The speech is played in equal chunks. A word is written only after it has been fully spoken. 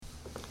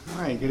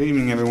All right, good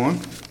evening, everyone.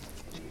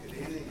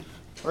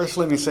 First,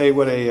 let me say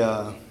what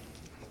a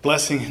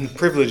blessing and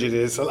privilege it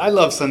is. I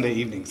love Sunday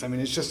evenings. I mean,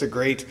 it's just a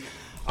great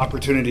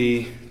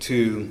opportunity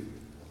to,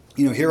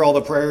 hear all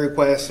the prayer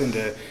requests and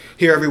to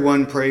hear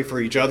everyone pray for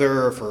each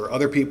other or for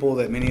other people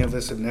that many of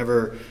us have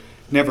never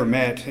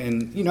met.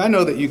 And, I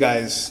know that you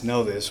guys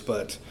know this,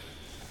 but,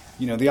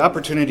 the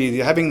opportunity,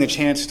 having the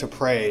chance to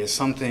pray is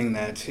something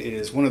that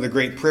is one of the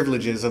great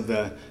privileges of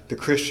the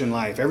Christian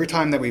life. Every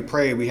time that we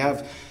pray, we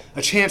have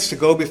a chance to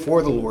go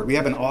before the Lord. We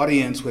have an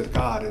audience with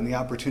God and the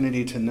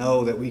opportunity to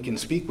know that we can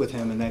speak with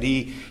Him and that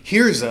He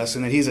hears us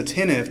and that He's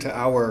attentive to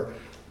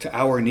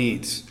our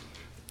needs.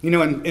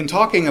 In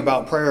talking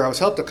about prayer, I was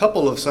helped a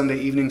couple of Sunday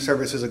evening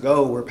services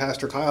ago where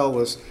Pastor Kyle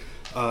was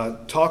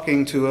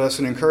talking to us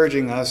and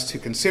encouraging us to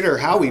consider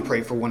how we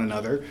pray for one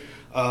another.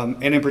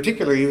 And in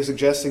particular, he was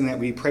suggesting that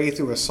we pray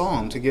through a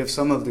psalm to give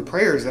some of the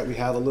prayers that we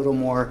have a little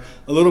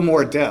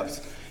more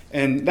depth.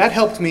 And that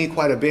helped me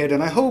quite a bit.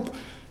 And I hope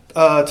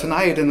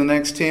tonight in the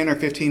next 10 or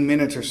 15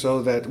 minutes or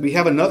so that we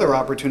have another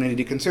opportunity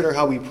to consider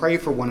how we pray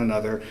for one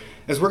another,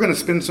 as we're going to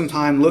spend some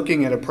time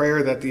looking at a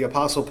prayer that the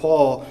Apostle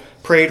Paul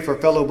prayed for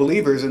fellow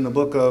believers in the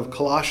book of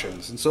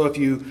Colossians. And so if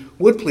you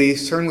would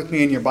please turn with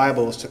me in your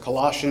Bibles to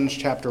Colossians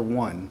chapter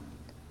 1.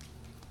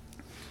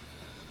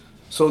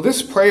 So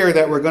this prayer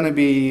that we're going to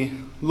be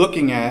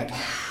looking at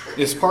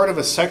is part of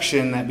a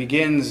section that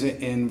begins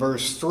in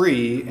verse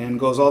 3 and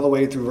goes all the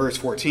way through verse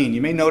 14.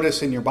 You may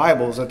notice in your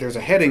Bibles that there's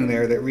a heading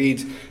there that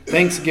reads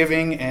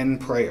Thanksgiving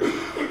and Prayer.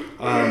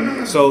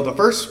 So the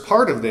first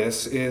part of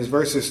this is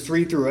verses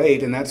 3 through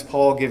 8, and that's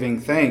Paul giving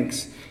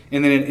thanks.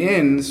 And then it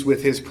ends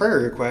with his prayer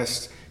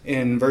request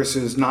in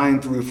verses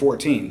 9 through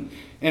 14.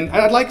 And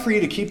I'd like for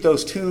you to keep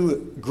those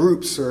two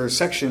groups or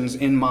sections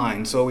in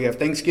mind. So we have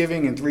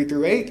Thanksgiving in 3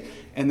 through 8,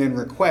 and then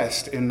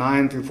request in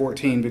 9 through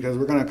 14, because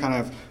we're going to kind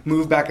of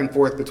move back and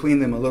forth between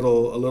them a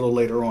little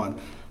later on.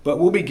 But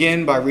we'll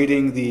begin by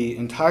reading the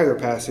entire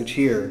passage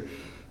here.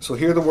 So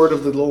hear the word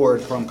of the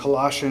Lord from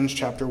Colossians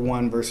chapter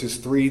 1, verses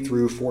 3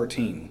 through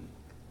 14.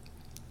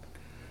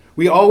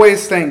 We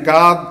always thank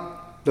God,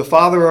 the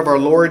Father of our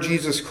Lord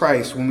Jesus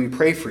Christ, when we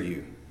pray for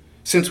you,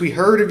 since we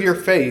heard of your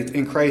faith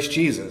in Christ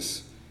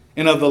Jesus,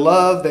 and of the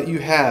love that you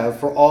have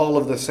for all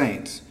of the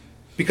saints,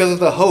 because of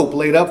the hope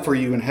laid up for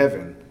you in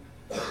heaven.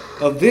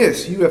 Of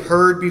this you have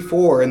heard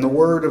before in the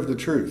word of the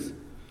truth,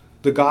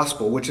 the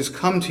gospel which has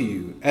come to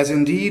you, as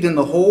indeed in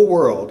the whole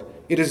world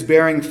it is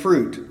bearing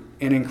fruit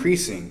and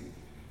increasing,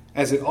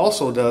 as it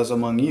also does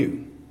among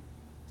you.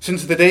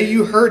 Since the day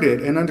you heard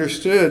it and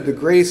understood the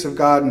grace of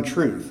God in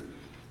truth,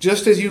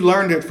 just as you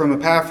learned it from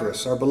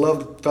Epaphras, our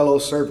beloved fellow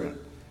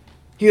servant.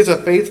 He is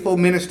a faithful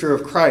minister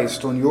of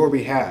Christ on your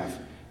behalf,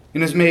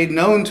 and has made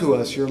known to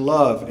us your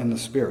love in the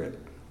Spirit.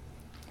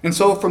 And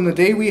so from the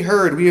day we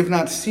heard, we have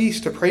not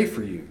ceased to pray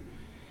for you,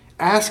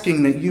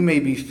 asking that you may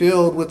be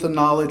filled with the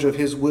knowledge of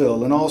His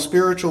will and all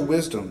spiritual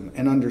wisdom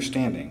and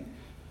understanding,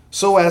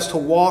 so as to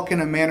walk in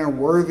a manner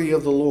worthy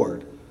of the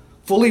Lord,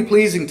 fully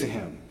pleasing to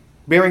Him,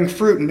 bearing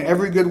fruit in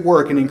every good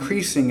work and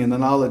increasing in the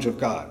knowledge of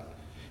God,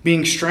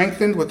 being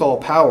strengthened with all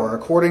power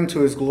according to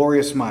His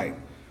glorious might,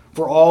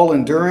 for all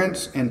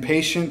endurance and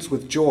patience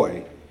with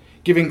joy,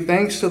 giving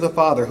thanks to the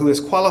Father who has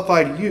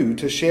qualified you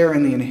to share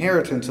in the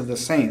inheritance of the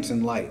saints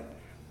in light.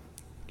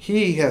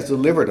 He has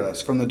delivered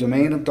us from the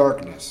domain of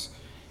darkness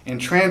and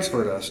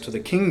transferred us to the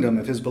kingdom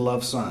of His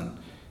beloved Son,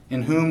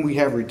 in whom we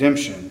have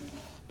redemption,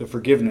 the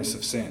forgiveness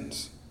of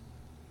sins.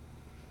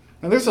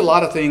 Now, there's a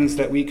lot of things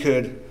that we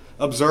could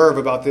observe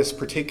about this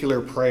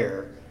particular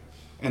prayer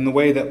and the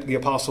way that the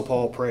Apostle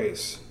Paul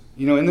prays.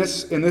 In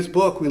this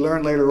book, we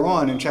learn later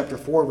on in chapter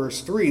 4, verse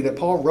 3, that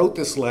Paul wrote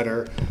this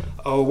letter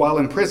while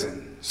in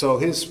prison. So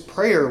his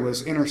prayer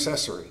was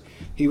intercessory.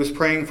 He was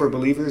praying for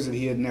believers that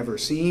he had never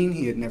seen,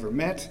 he had never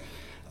met.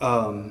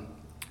 And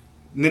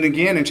then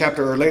again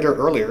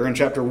earlier in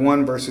chapter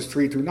 1, verses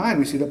 3 through 9,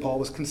 we see that Paul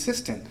was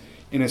consistent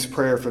in his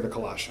prayer for the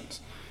Colossians.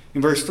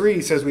 In verse 3,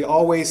 he says, we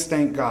always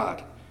thank God.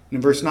 And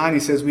in verse 9, he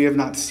says, we have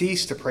not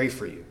ceased to pray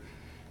for you.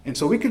 And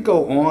so we could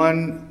go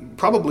on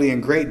probably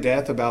in great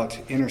depth about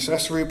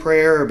intercessory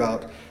prayer,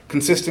 about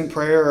consistent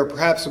prayer, or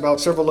perhaps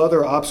about several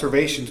other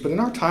observations. But in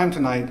our time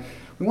tonight,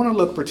 we want to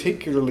look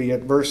particularly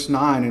at verse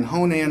 9 and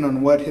hone in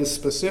on what his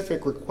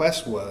specific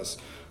request was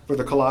for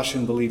the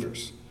Colossian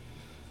believers.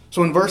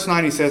 So in verse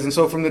 9 he says, and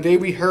so from the day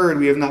we heard,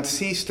 we have not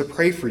ceased to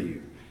pray for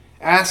you,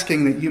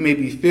 asking that you may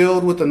be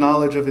filled with the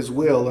knowledge of His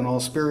will and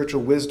all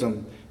spiritual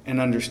wisdom and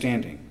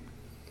understanding.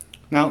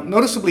 Now,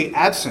 noticeably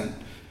absent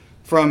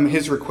from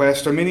his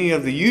request are many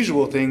of the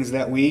usual things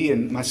that we,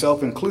 and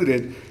myself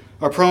included,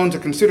 are prone to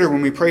consider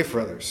when we pray for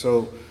others.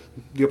 So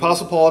the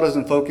Apostle Paul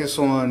doesn't focus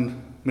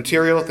on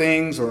material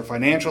things or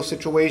financial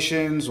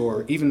situations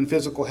or even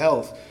physical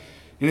health.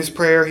 In his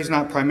prayer, he's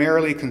not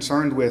primarily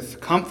concerned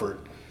with comfort.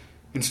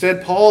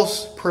 Instead,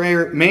 Paul's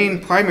primary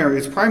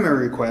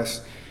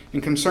request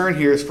and concern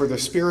here is for the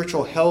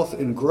spiritual health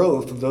and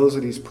growth of those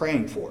that he's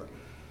praying for.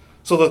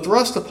 So the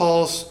thrust of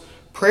Paul's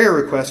prayer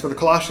request for the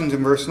Colossians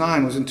in verse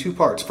 9 was in two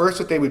parts. First,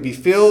 that they would be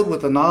filled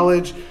with the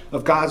knowledge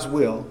of God's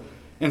will,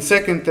 And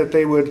second, that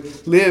they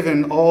would live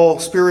in all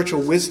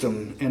spiritual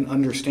wisdom and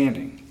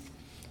understanding.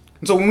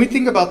 And so when we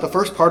think about the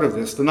first part of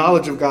this, the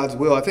knowledge of God's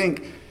will, I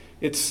think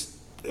it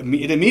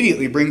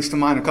immediately brings to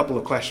mind a couple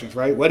of questions,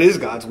 right? What is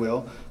God's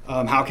will?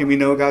 How can we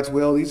know God's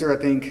will? These are,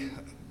 I think,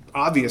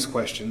 obvious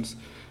questions.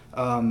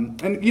 And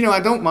I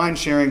don't mind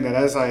sharing that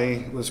as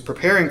I was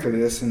preparing for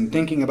this and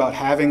thinking about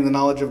having the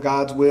knowledge of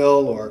God's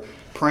will or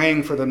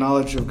praying for the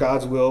knowledge of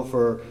God's will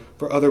for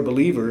other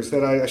believers,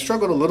 that I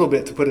struggled a little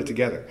bit to put it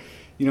together.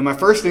 My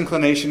first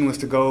inclination was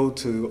to go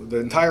to the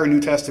entire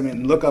New Testament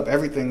and look up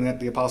everything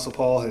that the Apostle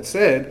Paul had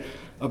said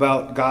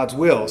about God's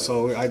will.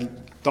 So I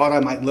thought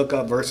I might look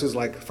up verses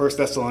like 1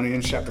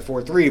 Thessalonians chapter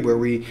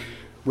 4:3,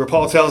 where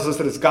Paul tells us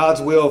that it's God's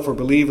will for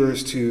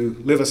believers to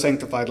live a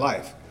sanctified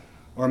life.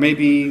 Or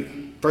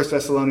maybe 1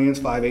 Thessalonians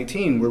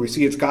 5:18, where we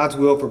see it's God's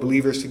will for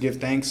believers to give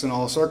thanks in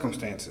all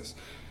circumstances.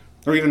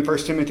 Or even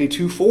 1 Timothy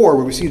 2:4,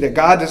 where we see that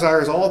God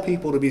desires all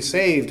people to be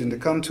saved and to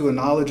come to a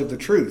knowledge of the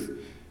truth.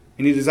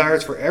 And he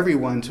desires for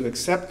everyone to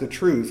accept the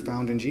truth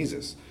found in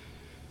Jesus.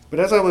 But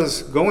as I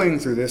was going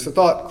through this, the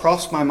thought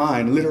crossed my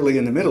mind, literally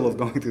in the middle of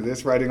going through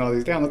this, writing all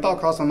these down, the thought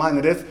crossed my mind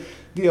that if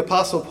the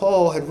Apostle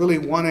Paul had really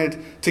wanted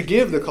to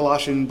give the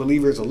Colossian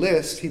believers a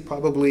list, he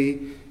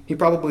probably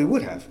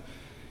would have.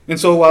 And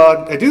so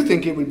I do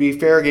think it would be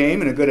fair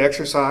game and a good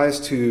exercise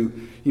to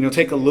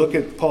take a look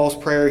at Paul's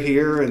prayer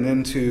here and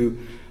then to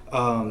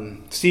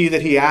see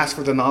that he asked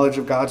for the knowledge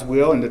of God's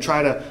will and to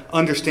try to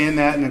understand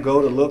that and to go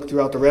to look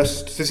throughout the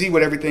rest to see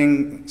what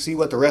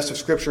the rest of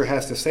Scripture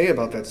has to say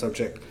about that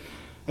subject.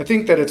 I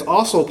think that it's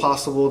also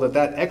possible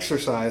that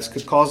exercise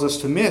could cause us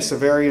to miss a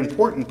very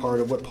important part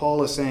of what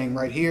Paul is saying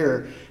right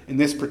here in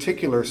this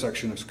particular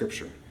section of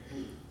Scripture.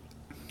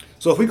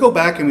 So if we go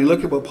back and we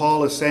look at what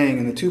Paul is saying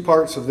in the two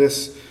parts of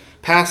this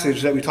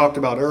passage that we talked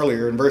about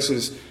earlier, in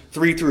verses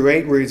 3 through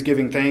 8 where he's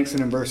giving thanks,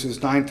 and in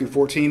verses 9 through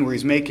 14 where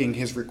he's making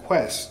his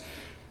requests,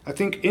 I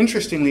think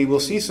interestingly we'll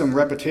see some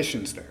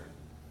repetitions there.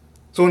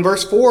 So in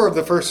verse 4 of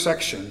the first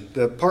section,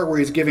 the part where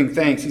he's giving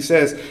thanks, he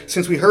says,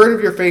 "Since we heard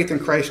of your faith in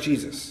Christ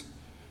Jesus."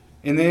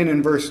 And then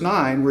in verse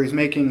 9 where he's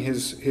making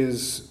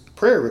his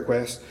prayer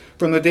request,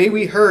 "From the day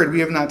we heard, we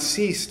have not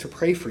ceased to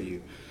pray for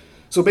you."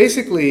 So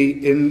basically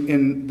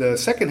in the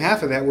second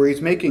half of that where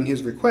he's making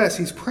his request,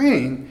 he's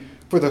praying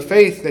for the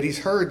faith that he's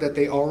heard that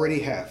they already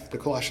have, the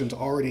Colossians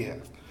already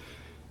have.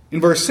 In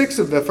verse 6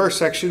 of the first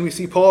section, we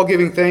see Paul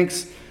giving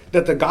thanks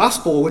that the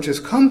gospel which has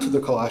come to the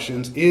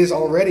Colossians is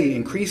already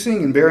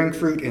increasing and bearing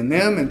fruit in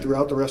them and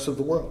throughout the rest of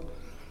the world.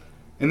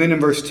 And then in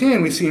verse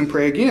 10, we see him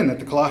pray again that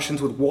the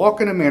Colossians would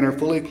walk in a manner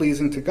fully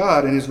pleasing to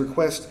God, and his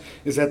request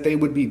is that they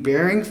would be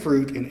bearing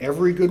fruit in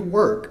every good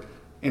work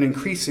and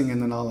increasing in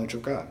the knowledge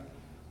of God.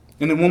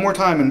 And then one more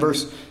time in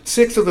verse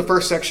 6 of the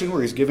first section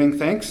where he's giving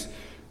thanks,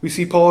 we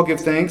see Paul give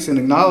thanks and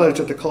acknowledge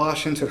that the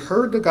Colossians had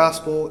heard the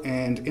gospel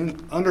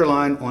and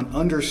underline on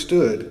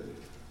understood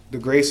the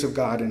grace of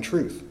God and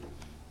truth.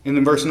 And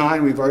in verse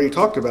 9, we've already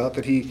talked about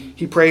that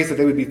he prays that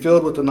they would be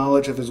filled with the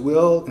knowledge of his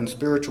will and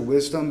spiritual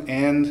wisdom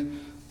and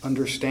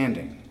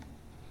understanding.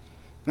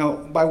 Now,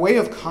 by way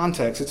of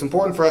context, it's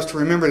important for us to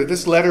remember that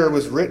this letter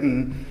was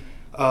written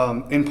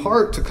in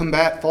part to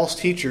combat false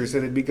teachers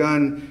that had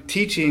begun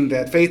teaching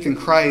that faith in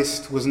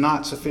Christ was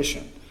not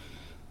sufficient.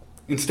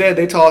 Instead,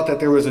 they taught that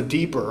there was a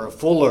deeper, a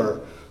fuller,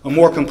 a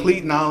more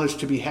complete knowledge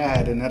to be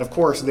had, and that, of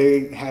course,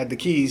 they had the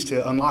keys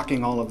to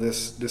unlocking all of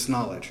this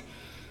knowledge.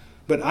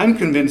 But I'm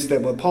convinced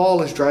that what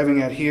Paul is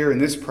driving at here in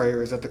this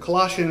prayer is that the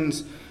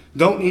Colossians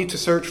don't need to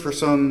search for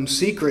some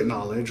secret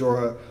knowledge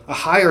or a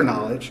higher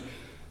knowledge.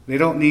 They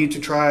don't need to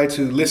try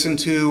to listen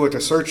to or to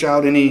search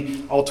out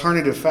any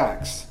alternative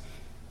facts.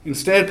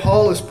 Instead,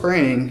 Paul is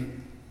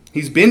praying,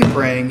 he's been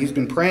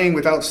praying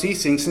without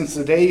ceasing since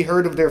the day he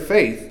heard of their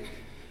faith,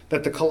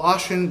 that the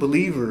Colossian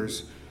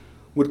believers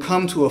would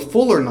come to a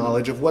fuller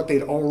knowledge of what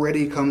they'd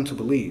already come to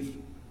believe.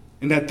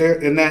 And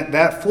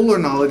that fuller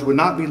knowledge would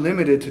not be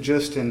limited to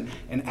just an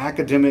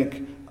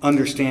academic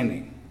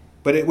understanding,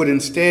 but it would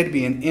instead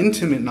be an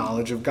intimate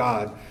knowledge of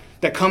God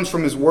that comes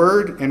from his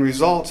word and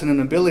results in an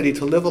ability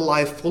to live a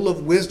life full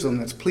of wisdom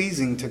that's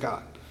pleasing to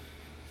God.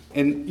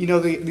 And,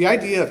 the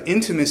idea of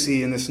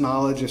intimacy in this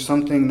knowledge is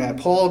something that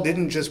Paul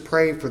didn't just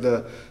pray for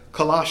the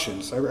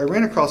Colossians. I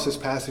ran across this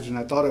passage and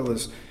I thought it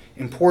was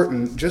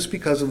important just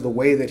because of the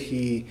way that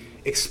he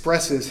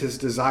expresses his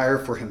desire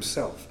for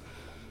himself.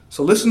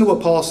 So listen to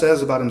what Paul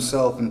says about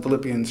himself in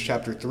Philippians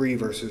chapter 3,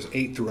 verses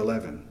 8 through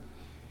 11.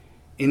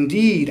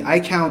 "Indeed, I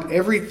count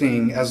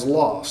everything as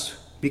lost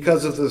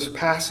because of the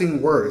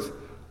surpassing worth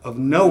of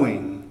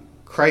knowing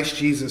Christ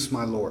Jesus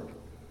my Lord.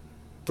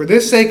 For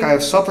this sake I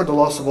have suffered the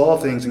loss of all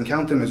things and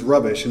count them as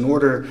rubbish, in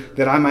order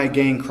that I might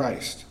gain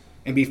Christ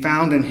and be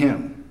found in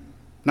him,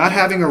 not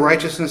having a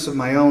righteousness of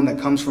my own that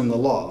comes from the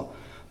law,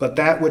 but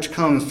that which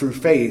comes through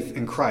faith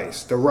in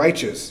Christ, the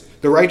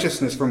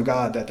righteousness from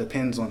God that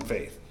depends on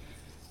faith."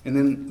 And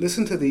then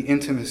listen to the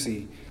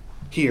intimacy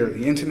here,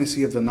 the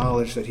intimacy of the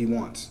knowledge that he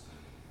wants.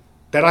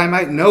 "That I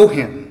might know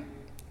him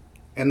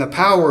and the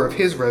power of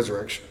his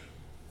resurrection,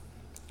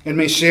 and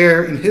may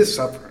share in his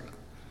suffering,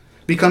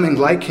 becoming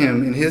like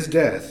him in his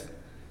death,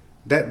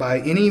 that by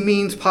any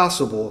means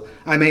possible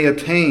I may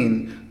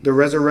obtain the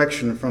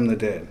resurrection from the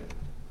dead.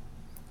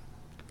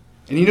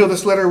 And you know,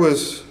 this letter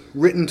was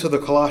written to the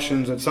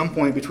Colossians at some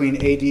point between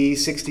AD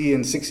 60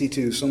 and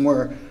 62,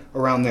 somewhere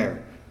around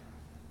there.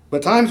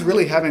 But times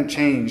really haven't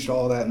changed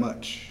all that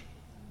much.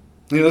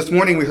 You know, this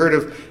morning we heard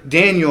of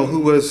Daniel, who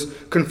was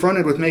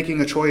confronted with making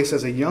a choice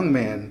as a young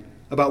man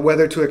about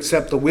whether to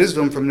accept the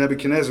wisdom from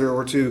Nebuchadnezzar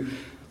or to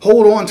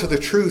hold on to the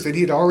truth that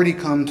he had already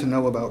come to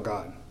know about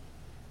God.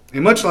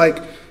 And much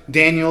like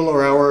Daniel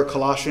or our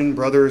Colossian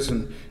brothers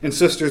and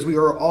sisters, we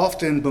are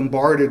often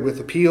bombarded with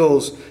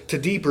appeals to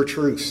deeper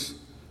truths,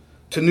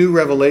 to new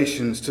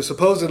revelations, to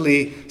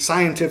supposedly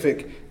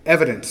scientific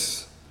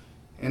evidence,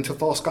 and to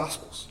false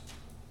gospels.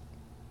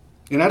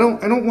 And I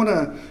don't want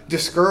to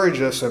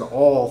discourage us at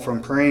all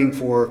from praying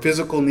for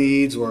physical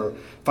needs or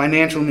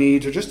financial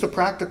needs or just the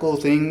practical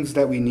things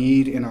that we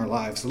need in our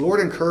lives. The Lord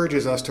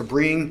encourages us to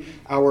bring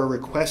our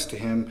requests to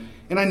Him,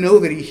 and I know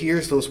that He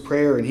hears those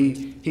prayers and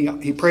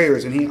He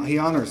prayers and He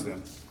honors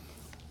them.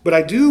 But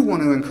I do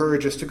want to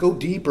encourage us to go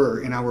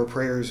deeper in our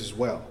prayers as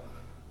well.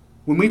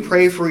 When we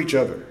pray for each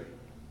other,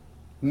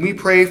 when we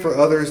pray for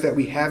others that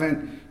we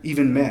haven't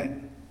even met,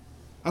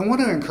 I want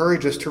to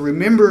encourage us to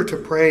remember to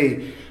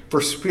pray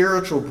for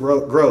spiritual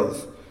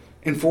growth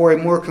and for a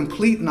more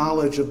complete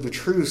knowledge of the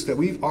truths that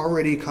we've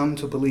already come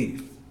to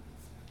believe.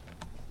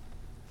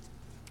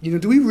 You know,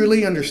 do we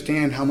really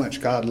understand how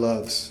much God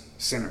loves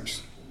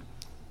sinners?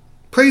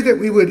 Pray that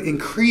we would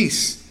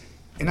increase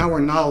in our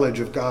knowledge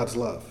of God's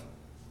love.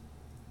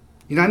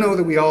 You know, I know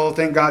that we all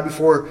thank God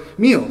before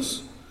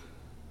meals,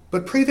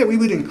 but pray that we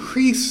would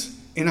increase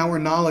in our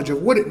knowledge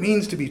of what it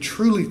means to be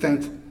truly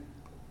thankful.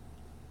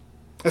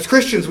 As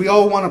Christians, we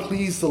all want to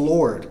please the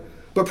Lord,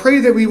 but pray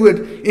that we would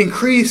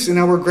increase in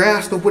our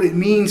grasp of what it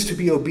means to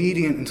be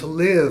obedient and to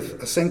live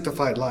a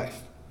sanctified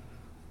life.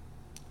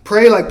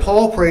 Pray like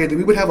Paul prayed, that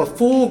we would have a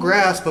full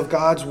grasp of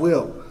God's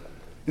will,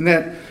 and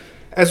that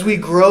as we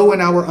grow in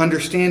our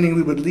understanding,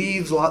 we would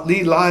lead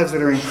lives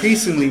that are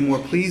increasingly more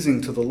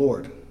pleasing to the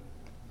Lord.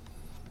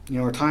 You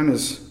know, our time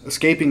is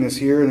escaping us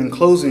here, and in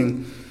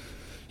closing,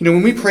 you know,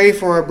 when we pray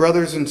for our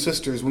brothers and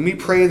sisters, when we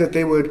pray that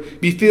they would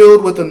be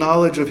filled with the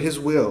knowledge of His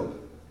will,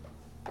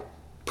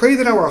 pray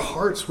that our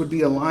hearts would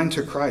be aligned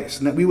to Christ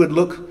and that we would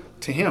look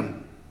to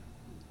Him.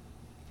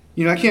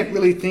 You know, I can't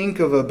really think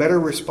of a better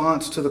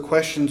response to the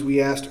questions we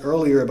asked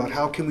earlier about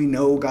how can we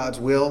know God's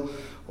will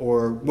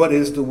or what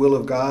is the will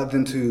of God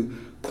than to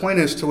point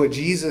us to what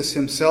Jesus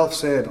Himself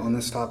said on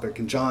this topic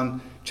in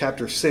John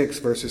chapter 6,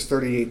 verses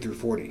 38 through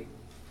 40.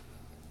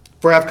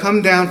 For I've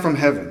come down from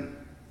heaven,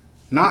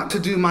 not to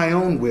do my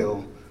own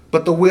will,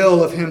 but the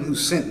will of Him who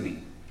sent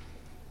me.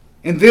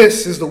 And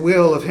this is the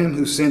will of Him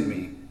who sent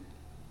me,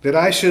 that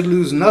I should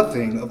lose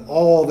nothing of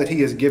all that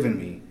He has given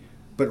me,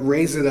 but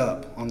raise it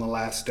up on the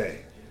last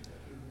day.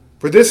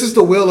 For this is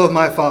the will of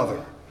my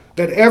Father,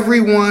 that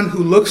everyone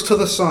who looks to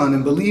the Son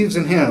and believes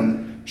in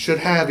Him should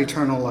have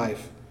eternal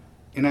life,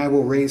 and I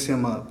will raise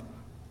him up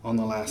on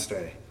the last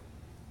day.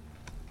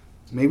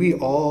 May we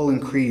all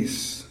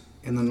increase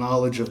in the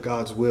knowledge of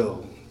God's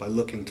will by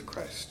looking to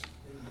Christ.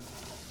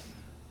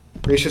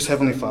 Gracious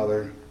Heavenly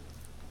Father,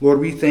 Lord,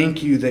 we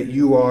thank You that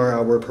You are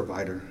our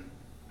provider.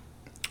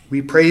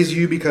 We praise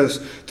You because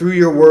through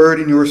Your word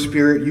and Your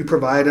Spirit, You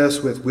provide us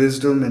with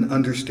wisdom and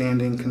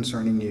understanding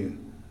concerning You.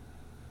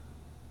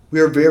 We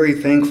are very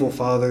thankful,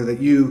 Father, that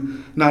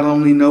You not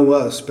only know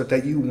us, but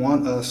that You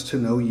want us to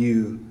know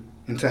You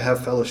and to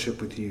have fellowship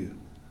with You.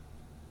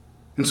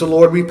 And so,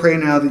 Lord, we pray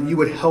now that You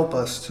would help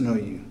us to know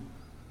You.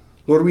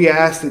 Lord, we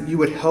ask that You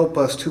would help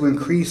us to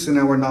increase in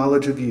our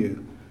knowledge of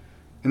You,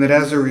 and that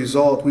as a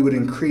result, we would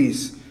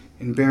increase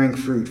in bearing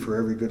fruit for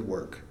every good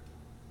work.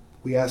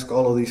 We ask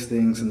all of these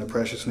things in the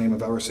precious name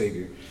of our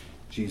Savior,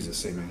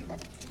 Jesus. Amen.